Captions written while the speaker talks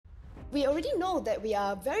we already know that we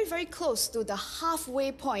are very, very close to the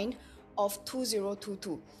halfway point of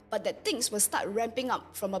 2022, but that things will start ramping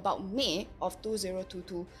up from about May of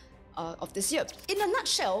 2022 of this year. In a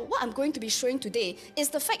nutshell, what I'm going to be showing today is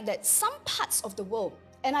the fact that some parts of the world,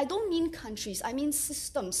 and I don't mean countries, I mean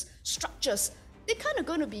systems, structures, they're kind of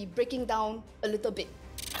going to be breaking down a little bit.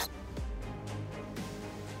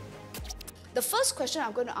 The first question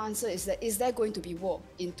I'm going to answer is that, is there going to be war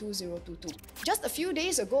in 2022? Just a few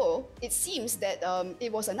days ago, it seems that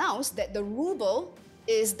it was announced that the ruble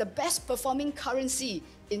is the best performing currency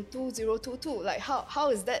in 2022. Like how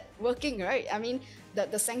is that working, right? I mean,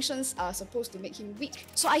 the sanctions are supposed to make him weak.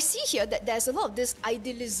 So I see here that there's a lot of this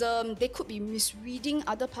idealism. They could be misreading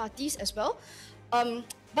other parties as well.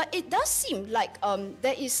 But it does seem like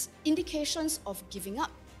there is indications of giving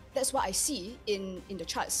up. That's what I see in the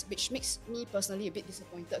charts, which makes me personally a bit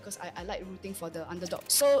disappointed because I like rooting for the underdog.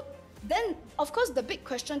 So then, of course, the big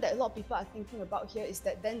question that a lot of people are thinking about here is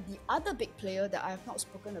that then the other big player that I have not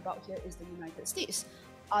spoken about here is the United States.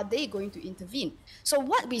 Are they going to intervene? So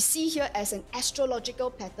what we see here as an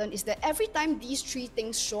astrological pattern is that every time these three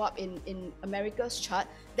things show up in America's chart,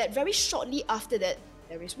 that very shortly after that,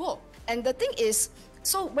 there is war. And the thing is,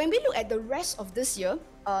 so when we look at the rest of this year,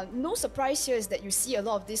 no surprise here is that you see a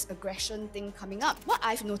lot of this aggression thing coming up. What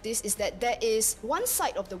I've noticed is that there is one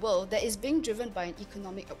side of the world that is being driven by an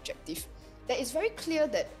economic objective. That is very clear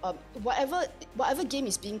that whatever game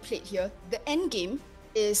is being played here, the end game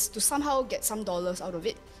is to somehow get some dollars out of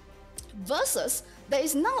it. Versus, there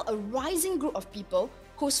is now a rising group of people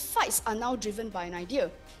whose fights are now driven by an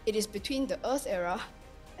idea. It is between the Earth era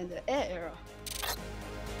and the Air era.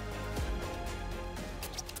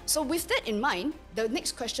 So with that in mind, the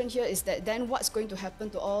next question here is that then what's going to happen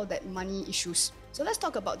to all that money issues? So let's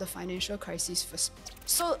talk about the financial crisis first.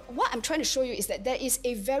 So what I'm trying to show you is that there is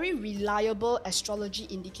a very reliable astrology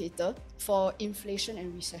indicator for inflation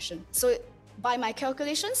and recession. So by my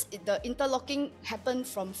calculations, the interlocking happened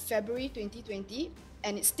from February 2020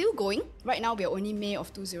 and it's still going. Right now, we are only May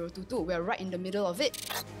of 2022. We're right in the middle of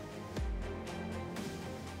it.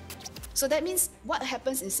 So that means what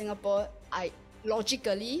happens in Singapore,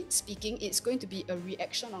 logically speaking, it's going to be a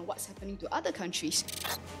reaction on what's happening to other countries.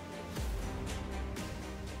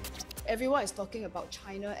 Everyone is talking about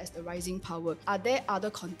China as the rising power. Are there other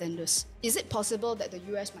contenders? Is it possible that the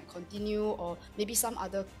US might continue or maybe some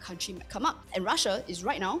other country might come up? And Russia is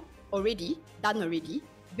right now done already,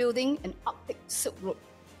 building an Arctic Silk Road.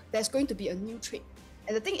 There's going to be a new trade.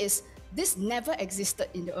 And the thing is, this never existed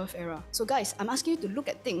in the Earth era. So guys, I'm asking you to look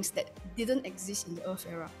at things that didn't exist in the Earth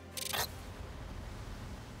era.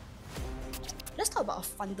 Let's talk about a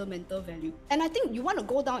fundamental value. And I think you want to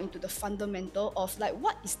go down into the fundamental of like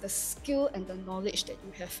what is the skill and the knowledge that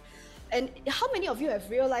you have. And how many of you have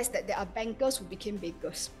realized that there are bankers who became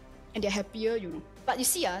bakers and they're happier, you know? But you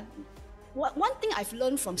see, one thing I've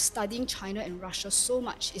learned from studying China and Russia so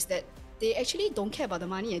much is that they actually don't care about the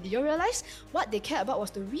money. Did you realize? What they cared about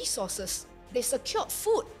was the resources. They secured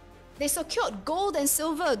food. They secured gold and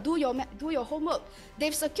silver. Do your homework.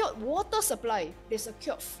 They've secured water supply. They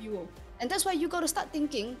secured fuel. And that's why you got to start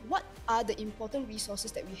thinking, what are the important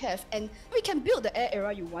resources that we have? And we can build the air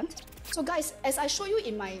era you want. So guys, as I show you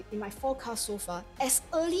in my forecast so far, as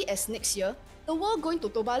early as next year, the world going to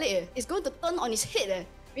tobalik. It's going to turn on its head.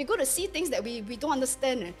 We're going to see things that we don't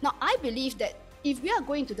understand. Now, I believe that if we are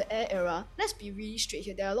going to the air era, let's be really straight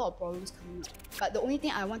here, there are a lot of problems coming up. But the only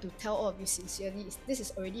thing I want to tell all of you sincerely is this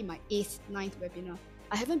is already my 8th, 9th webinar.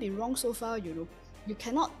 I haven't been wrong so far, you know. You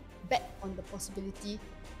cannot bet on the possibility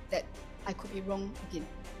that I could be wrong again.